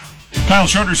Kyle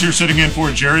Charters here sitting in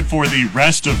for Jared for the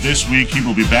rest of this week. He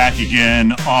will be back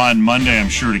again on Monday, I'm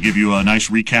sure, to give you a nice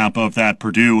recap of that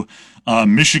Purdue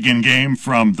Michigan game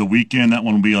from the weekend. That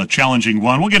one will be a challenging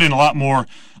one. We'll get in a lot more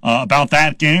about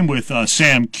that game with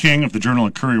Sam King of the Journal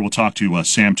and Courier. We'll talk to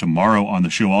Sam tomorrow on the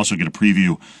show. Also get a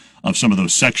preview of some of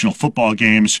those sectional football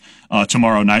games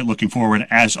tomorrow night. Looking forward,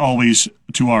 as always,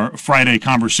 to our Friday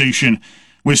conversation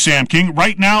with Sam King.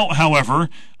 Right now, however,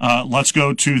 let's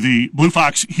go to the Blue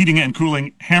Fox Heating and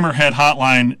Cooling Hammerhead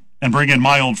Hotline and bring in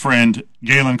my old friend,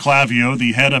 Galen Clavio,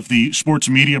 the head of the sports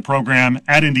media program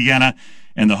at Indiana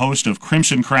and the host of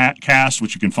Crimson Cast,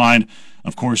 which you can find,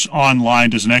 of course,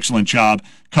 online. Does an excellent job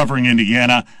covering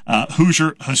Indiana.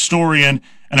 Hoosier historian,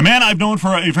 and a man I've known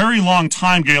for a very long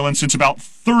time, Galen, since about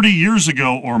 30 years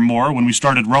ago or more, when we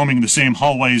started roaming the same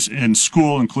hallways in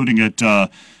school, including at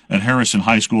Harrison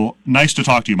High School. Nice to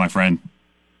talk to you, my friend.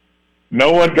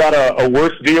 No one got a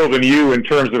worse deal than you in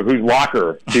terms of whose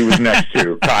locker he was next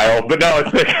to, Kyle. But no,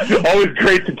 it's always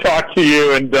great to talk to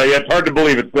you, and it's hard to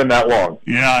believe it's been that long.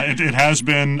 Yeah, it has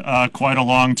been quite a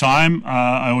long time.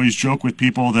 I always joke with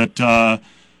people that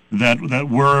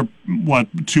we're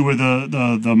two of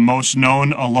the most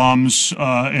known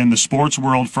alums in the sports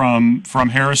world from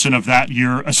Harrison of that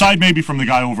year, aside maybe from the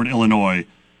guy over at Illinois,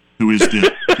 who is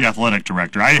the athletic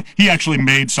director. He actually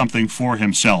made something for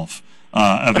himself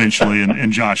eventually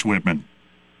in Josh Whitman.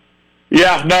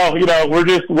 Yeah, no,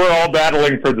 we're all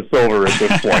battling for the silver at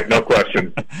this point, no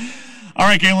question. All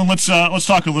right, Galen, let's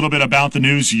talk a little bit about the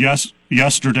news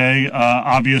yesterday.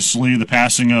 Obviously, the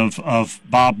passing of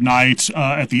Bob Knight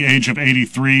at the age of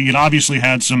 83. It obviously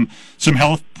had some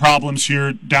health problems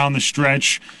here down the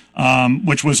stretch,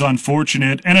 which was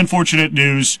unfortunate. And unfortunate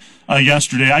news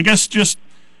yesterday. I guess just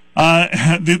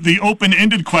the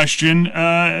open-ended question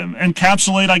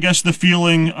encapsulate, I guess, the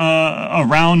feeling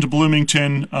around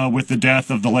Bloomington with the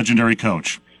death of the legendary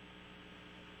coach.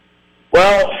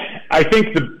 Well, I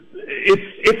think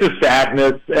it's a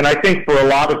sadness, and I think for a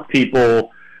lot of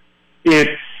people, it's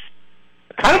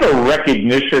kind of a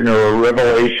recognition or a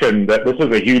revelation that this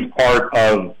is a huge part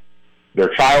of their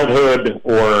childhood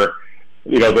or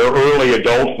their early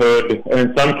adulthood, and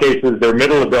in some cases their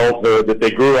middle adulthood that they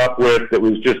grew up with, that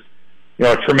was just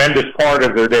a tremendous part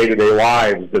of their day-to-day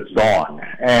lives that's gone.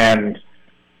 And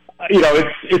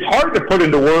it's hard to put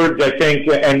into words, I think,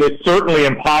 and it's certainly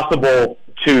impossible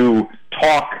to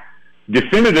talk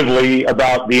definitively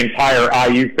about the entire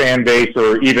IU fan base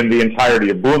or even the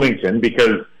entirety of Bloomington,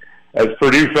 because as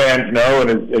Purdue fans know,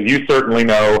 and as you certainly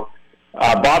know,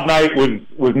 Bob Knight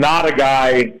was not a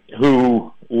guy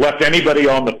who left anybody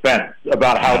on the fence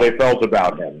about how they felt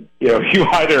about him. You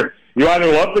either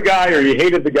loved the guy or you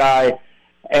hated the guy.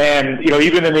 And,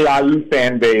 even in the IU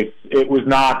fan base, it was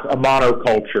not a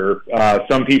monoculture.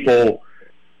 Some people,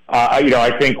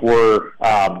 I think were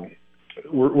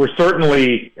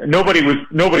certainly,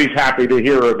 nobody's happy to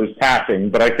hear of his passing,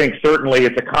 but I think certainly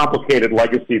it's a complicated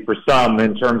legacy for some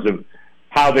in terms of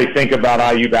how they think about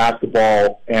IU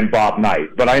basketball and Bob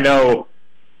Knight. But I know,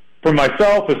 for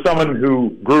myself, as someone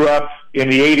who grew up in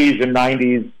the 80s and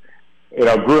 90s,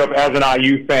 grew up as an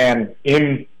IU fan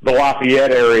in the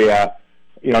Lafayette area,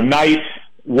 Knight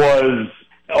was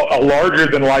a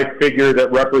larger-than-life figure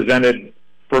that represented,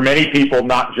 for many people,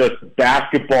 not just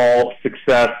basketball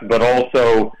success, but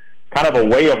also kind of a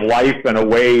way of life and a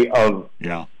way of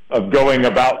going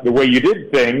about the way you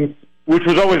did things, which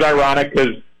was always ironic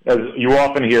because, as you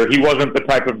often hear, he wasn't the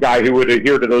type of guy who would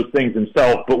adhere to those things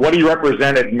himself, but what he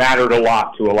represented mattered a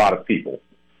lot to a lot of people.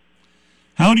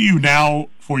 How do you now,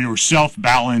 for yourself,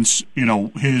 balance,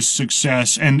 his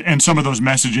success and some of those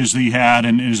messages that he had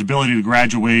and his ability to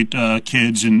graduate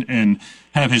kids and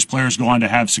have his players go on to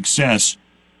have success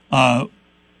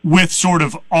with sort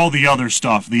of all the other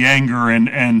stuff, the anger and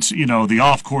the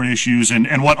off-court issues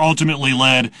and what ultimately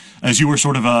led, as you were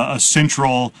sort of a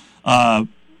central as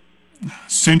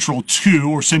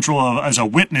a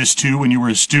witness to when you were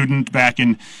a student back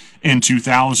in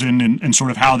 2000 and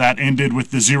sort of how that ended with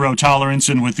the zero tolerance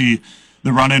and with the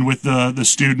run-in with the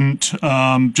student.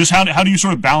 Just how do you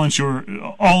sort of balance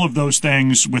all of those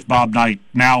things with Bob Knight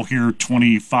now here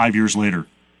 25 years later?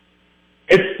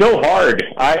 It's so hard.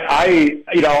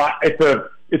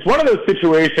 It's one of those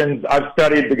situations. I've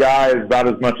studied the guy about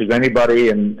as much as anybody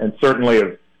and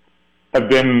certainly have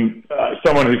been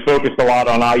someone who's focused a lot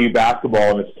on IU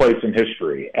basketball and its place in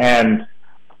history. And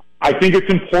I think it's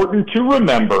important to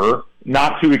remember,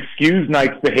 not to excuse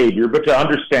Knight's behavior, but to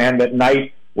understand that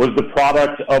Knight was the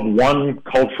product of one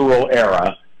cultural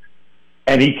era,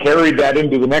 and he carried that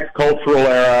into the next cultural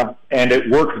era, and it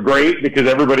worked great because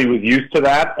everybody was used to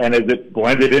that, and as it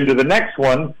blended into the next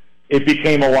one, it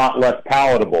became a lot less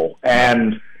palatable.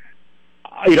 And,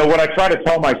 what I try to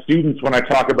tell my students when I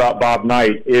talk about Bob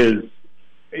Knight is,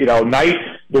 Knight,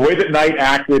 the way that Knight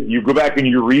acted, you go back and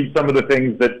you read some of the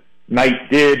things that Knight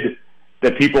did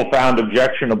that people found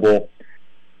objectionable,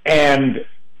 and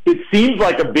it seems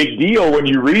like a big deal when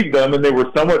you read them, and they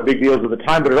were somewhat big deals at the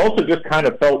time, but it also just kind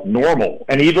of felt normal.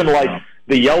 And even like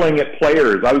the yelling at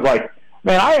players, I was like,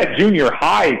 man, I had junior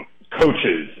high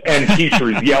coaches and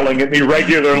teachers yelling at me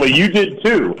regularly. You did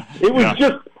too. It was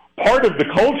just part of the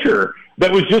culture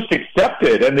that was just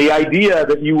accepted, and the idea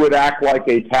that you would act like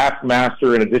a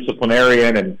taskmaster and a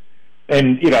disciplinarian and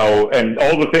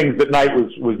all the things that Knight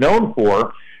was known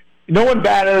for, no one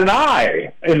batted an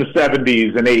eye in the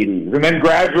 70s and 80s. And then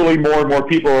gradually more and more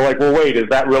people were like, well, wait, is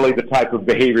that really the type of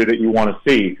behavior that you want to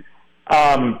see?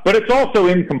 But it's also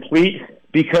incomplete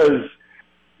because,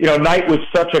 Knight was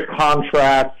such a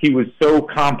contrast. He was so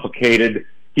complicated.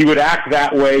 He would act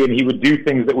that way, and he would do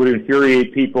things that would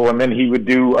infuriate people, and then he would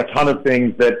do a ton of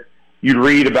things that you'd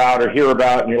read about or hear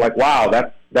about, and you're like, wow,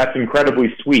 that's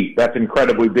incredibly sweet. That's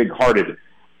incredibly big-hearted.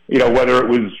 Whether it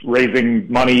was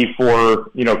raising money for,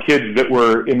 kids that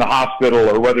were in the hospital,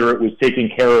 or whether it was taking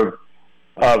care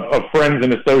of friends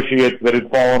and associates that had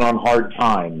fallen on hard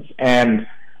times. And,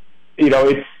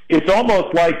 it's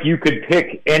almost like you could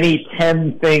pick any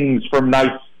 10 things from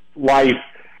Knight's life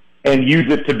and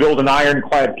use it to build an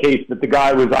ironclad case that the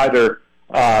guy was either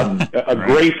a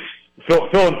great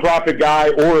philanthropic guy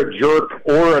or a jerk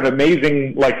or an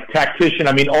amazing tactician.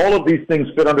 I mean, all of these things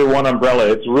fit under one umbrella.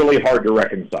 It's really hard to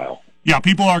reconcile. Yeah,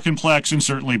 people are complex, and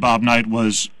certainly Bob Knight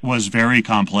was very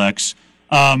complex.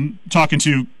 Talking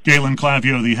to Galen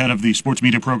Clavio, the head of the sports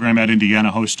media program at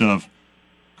Indiana, host of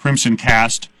Crimson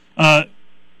Cast.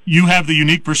 You have the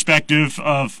unique perspective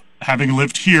of having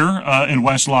lived here in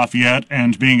West Lafayette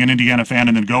and being an Indiana fan,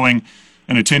 and then going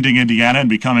and attending Indiana and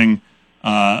becoming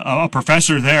a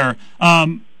professor there.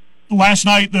 Last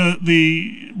night,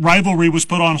 the rivalry was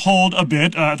put on hold a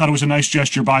bit. I thought it was a nice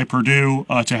gesture by Purdue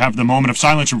to have the moment of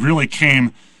silence. It really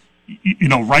came,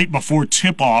 right before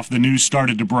tip-off, the news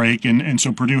started to break, and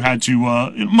so Purdue had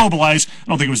to mobilize. I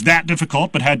don't think it was that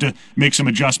difficult, but had to make some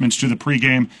adjustments to the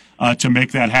pregame to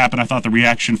make that happen. I thought the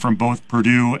reaction from both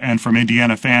Purdue and from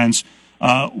Indiana fans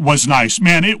was nice.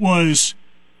 Man, it was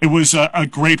a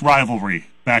great rivalry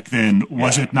back then,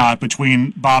 was it not,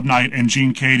 between Bob Knight and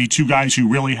Gene Cady, two guys who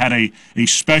really had a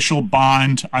special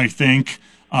bond, I think,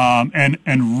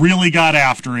 and really got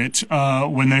after it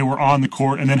when they were on the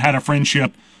court, and then had a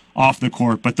friendship off the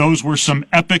court. But those were some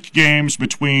epic games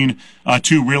between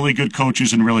two really good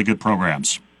coaches and really good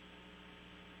programs.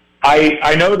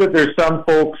 I know that there's some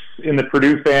folks in the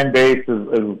Purdue fan base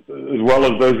as well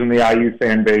as those in the IU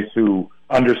fan base who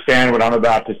understand what I'm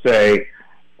about to say,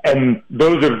 and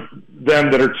those of them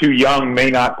that are too young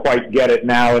may not quite get it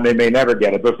now, and they may never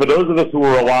get it. But for those of us who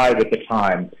were alive at the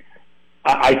time,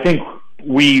 I think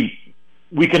we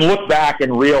can look back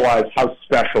and realize how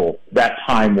special that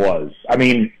time was. I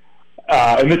mean,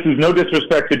 and this is no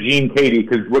disrespect to Gene Cady,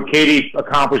 because what Cady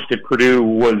accomplished at Purdue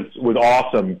was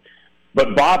awesome.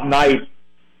 But Bob Knight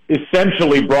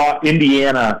essentially brought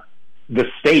Indiana, the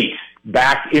state,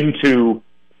 back into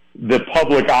the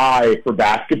public eye for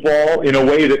basketball in a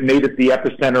way that made it the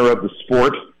epicenter of the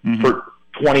sport for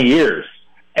 20 years.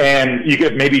 And you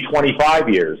get maybe 25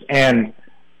 years. And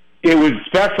it was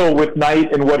special with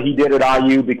Knight and what he did at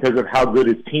IU because of how good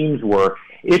his teams were.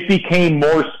 It became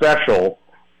more special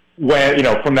when,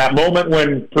 from that moment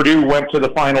when Purdue went to the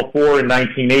Final Four in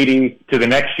 1980 to the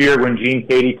next year when Gene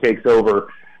Cady takes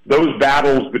over. Those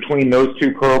battles between those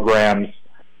two programs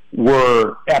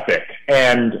were epic.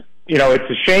 And, it's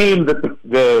a shame that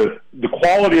the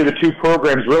quality of the two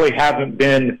programs really haven't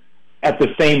been at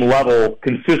the same level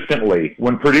consistently.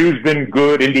 When Purdue's been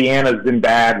good, Indiana's been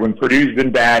bad. When Purdue's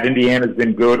been bad, Indiana's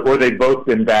been good, or they've both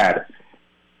been bad.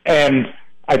 And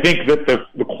I think that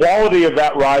the quality of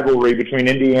that rivalry between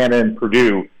Indiana and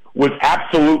Purdue was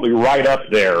absolutely right up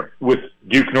there with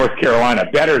Duke, North Carolina,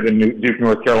 better than Duke,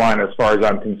 North Carolina as far as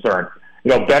I'm concerned.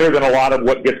 Better than a lot of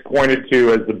what gets pointed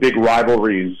to as the big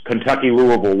rivalries, Kentucky,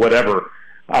 Louisville, whatever,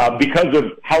 because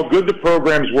of how good the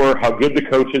programs were, how good the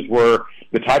coaches were,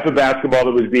 the type of basketball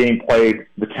that was being played,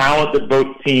 the talent that both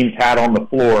teams had on the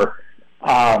floor.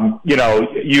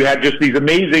 You had just these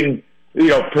amazing,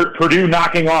 Purdue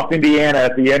knocking off Indiana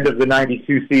at the end of the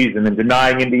 92 season and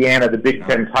denying Indiana the Big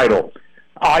Ten title.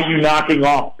 IU knocking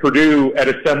off Purdue at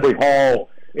Assembly Hall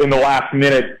in the last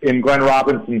minute in Glenn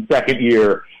Robinson's second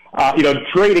year.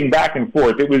 Trading back and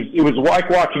forth. It was like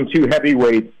watching two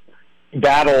heavyweights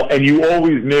battle, and you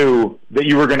always knew that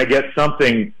you were going to get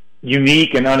something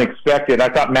unique and unexpected. I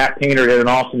thought Matt Painter did an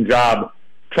awesome job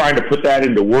trying to put that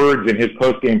into words in his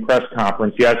post-game press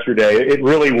conference yesterday. It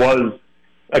really was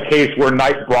a case where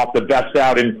Knight brought the best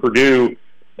out in Purdue,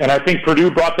 and I think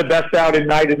Purdue brought the best out in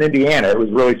Knight in Indiana. It was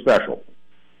really special.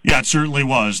 Yeah, it certainly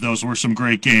was. Those were some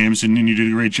great games, and you did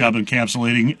a great job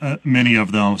encapsulating many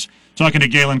of those. Talking to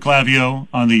Galen Clavio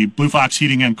on the Blue Fox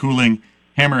Heating and Cooling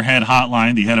Hammerhead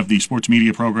Hotline, the head of the sports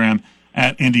media program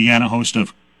at Indiana, host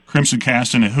of Crimson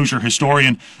Cast and a Hoosier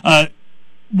historian.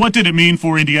 What did it mean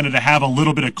for Indiana to have a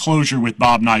little bit of closure with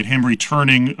Bob Knight, him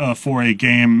returning for a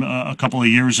game a couple of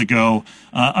years ago?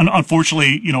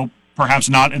 Unfortunately, perhaps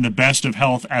not in the best of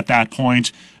health at that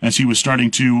point as he was starting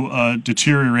to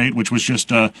deteriorate, which was just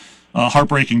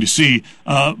heartbreaking to see.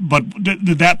 But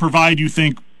did that provide, you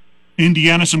think,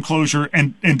 Indiana some closure?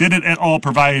 And did it at all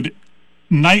provide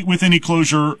Knight with any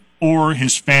closure or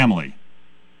his family?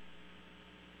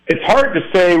 It's hard to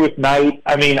say with Knight.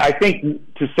 I mean, I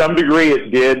think to some degree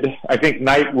it did. I think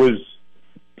Knight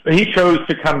he chose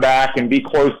to come back and be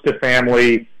close to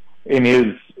family in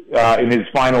his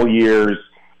final years.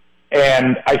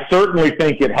 And I certainly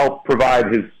think it helped provide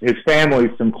his family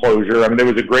some closure. I mean, there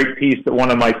was a great piece that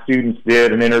one of my students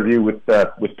did, an interview with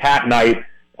Pat Knight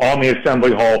on the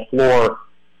Assembly Hall floor,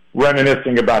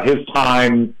 reminiscing about his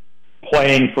time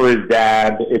playing for his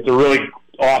dad. It's a really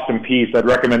awesome piece. I'd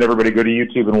recommend everybody go to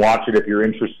YouTube and watch it if you're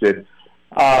interested.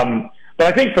 But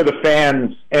I think for the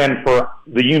fans and for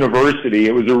the university,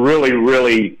 it was a really,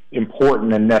 really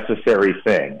important and necessary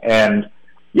thing. And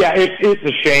yeah, it's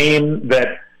a shame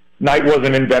that Knight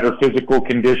wasn't in better physical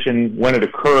condition when it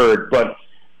occurred, but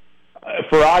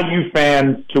for IU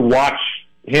fans to watch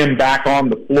him back on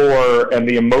the floor and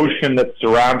the emotion that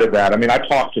surrounded that. I mean, I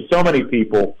talked to so many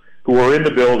people who were in the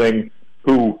building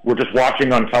who were just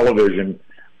watching on television,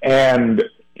 and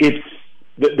it's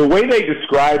the way they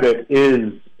describe it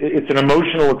is it's an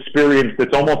emotional experience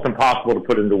that's almost impossible to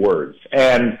put into words.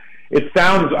 And it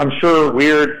sounds, I'm sure,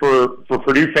 weird for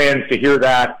Purdue fans to hear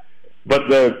that, but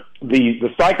the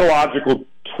psychological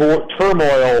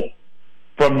turmoil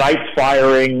from Knight's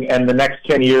firing and the next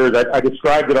 10 years, I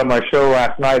described it on my show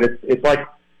last night. It's like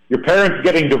your parents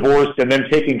getting divorced and then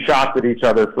taking shots at each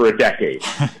other for a decade.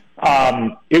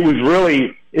 It was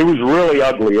really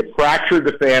ugly. It fractured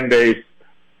the fan base,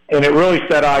 and it really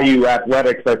set IU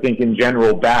athletics, I think, in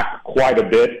general, back quite a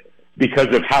bit because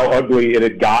of how ugly it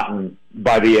had gotten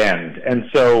by the end. And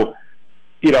so,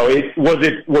 was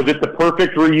it the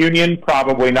perfect reunion?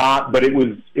 Probably not, but it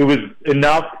was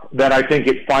enough that I think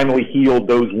it finally healed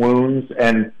those wounds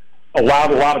and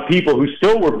allowed a lot of people who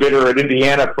still were bitter at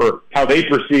Indiana for how they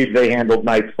perceived they handled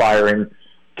Knight's firing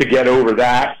to get over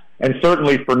that, and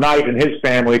certainly for Knight and his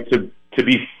family to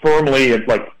be firmly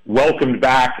welcomed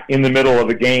back in the middle of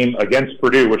a game against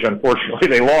Purdue, which unfortunately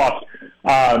they lost.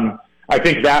 I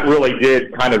think that really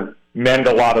did kind of mend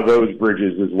a lot of those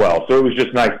bridges as well. So it was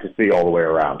just nice to see all the way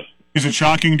around. Is it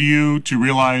shocking to you to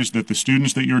realize that the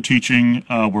students that you're teaching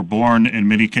were born in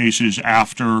many cases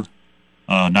after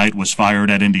Knight was fired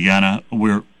at Indiana?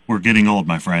 We're getting old,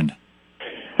 my friend.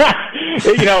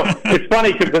 It's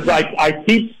funny because I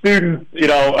teach students,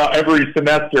 every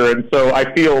semester, and so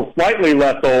I feel slightly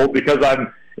less old because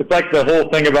it's like the whole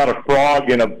thing about a frog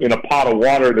in a pot of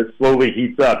water that slowly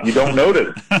heats up. You don't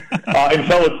notice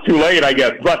until it's too late, I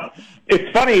guess. But it's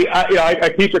funny,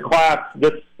 I teach a class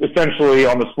that's essentially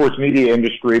on the sports media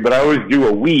industry, but I always do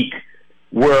a week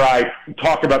where I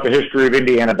talk about the history of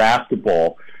Indiana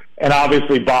basketball. And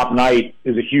obviously Bob Knight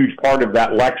is a huge part of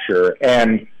that lecture.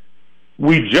 And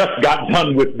we just got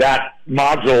done with that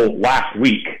module last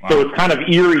week. Wow. So it's kind of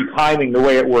eerie timing the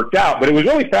way it worked out. But it was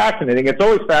really fascinating. It's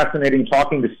always fascinating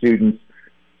talking to students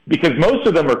because most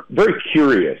of them are very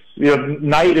curious.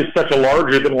 Knight is such a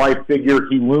larger-than-life figure.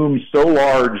 He looms so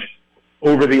large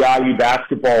over the IU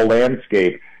basketball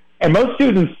landscape. And most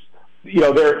students,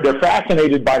 they're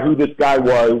fascinated by who this guy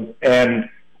was, and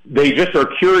they just are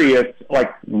curious,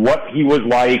 what he was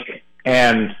like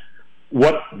and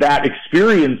what that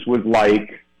experience was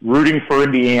like rooting for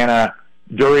Indiana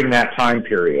during that time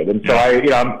period. And so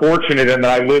I'm fortunate in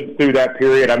that I lived through that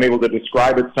period. I'm able to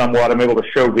describe it somewhat. I'm able to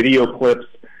show video clips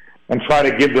and try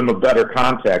to give them a better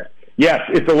context. Yes,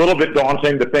 it's a little bit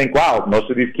daunting to think, wow, most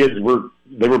of these kids were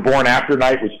born after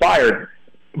Knight was fired.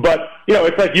 But,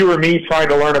 it's like you or me trying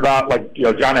to learn about,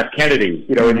 John F. Kennedy,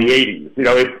 in the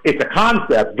 80s. It's a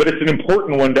concept, but it's an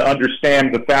important one to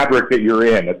understand the fabric that you're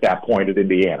in at that point at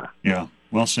Indiana. Yeah,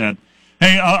 well said.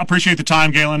 Hey, appreciate the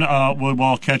time, Galen.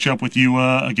 We'll catch up with you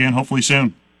again hopefully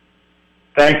soon.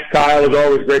 Thanks, Kyle. As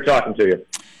always, great talking to you.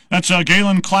 That's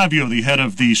Galen Clavio, the head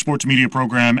of the sports media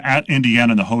program at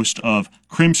Indiana and the host of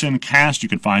Crimson Cast. You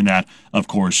can find that, of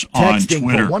course, on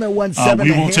Twitter.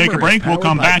 We will take a break. We'll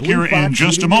come back here in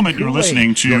just a moment. You're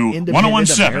listening to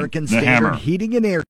 101.7 The Hammer. Heating and Air